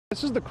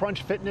This is the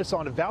Crunch Fitness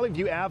on Valley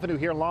View Avenue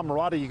here in La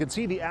Mirada. You can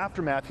see the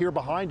aftermath here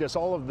behind us,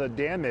 all of the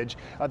damage.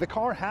 The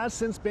car has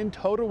since been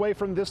towed away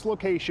from this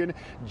location.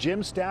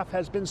 Gym staff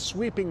has been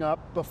sweeping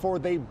up before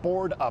they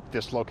board up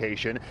this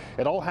location.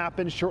 It all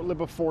happened shortly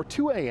before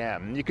 2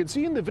 a.m. You can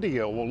see in the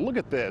video, well, look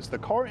at this. The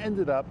car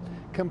ended up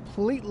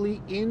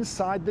completely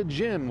inside the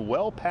gym,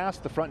 well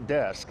past the front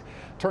desk.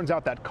 Turns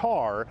out that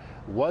car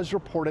was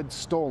reported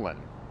stolen.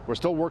 We're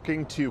still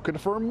working to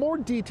confirm more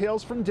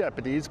details from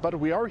deputies, but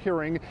we are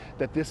hearing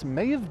that this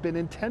may have been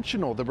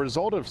intentional, the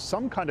result of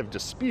some kind of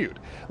dispute.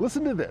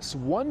 Listen to this.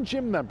 One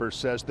gym member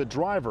says the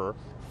driver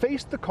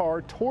faced the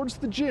car towards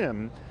the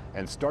gym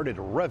and started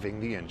revving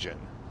the engine.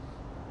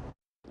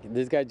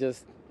 This guy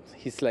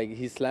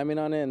he's slamming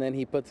on it, and then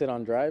he puts it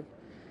on drive,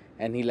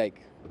 and he lets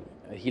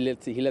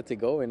it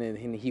go, and then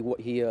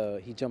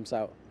he jumps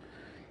out.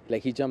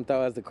 Like, he jumped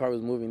out as the car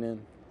was moving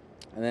in,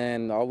 and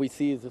then all we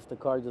see is just the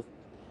car just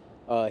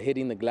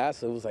hitting the glass.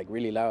 So it was like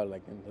really loud,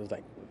 like it was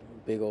like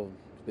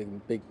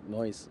big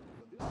noise.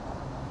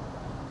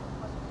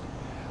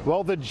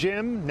 Well, the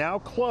gym now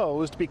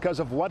closed because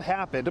of what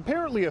happened.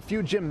 Apparently, a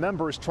few gym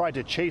members tried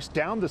to chase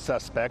down the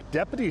suspect.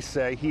 Deputies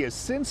say he has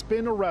since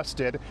been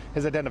arrested.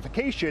 His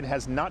identification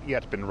has not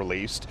yet been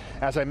released.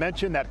 As I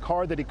mentioned, that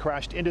car that he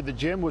crashed into the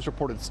gym was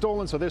reported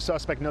stolen, so this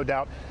suspect no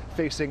doubt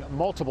facing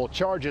multiple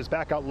charges.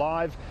 Back out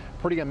live,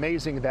 pretty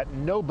amazing that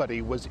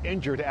nobody was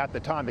injured at the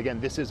time.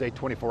 Again, this is a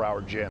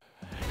 24-hour gym.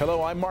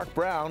 Hello, I'm Mark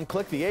Brown.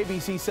 Click the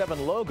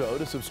ABC7 logo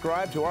to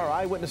subscribe to our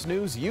Eyewitness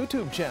News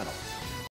YouTube channel.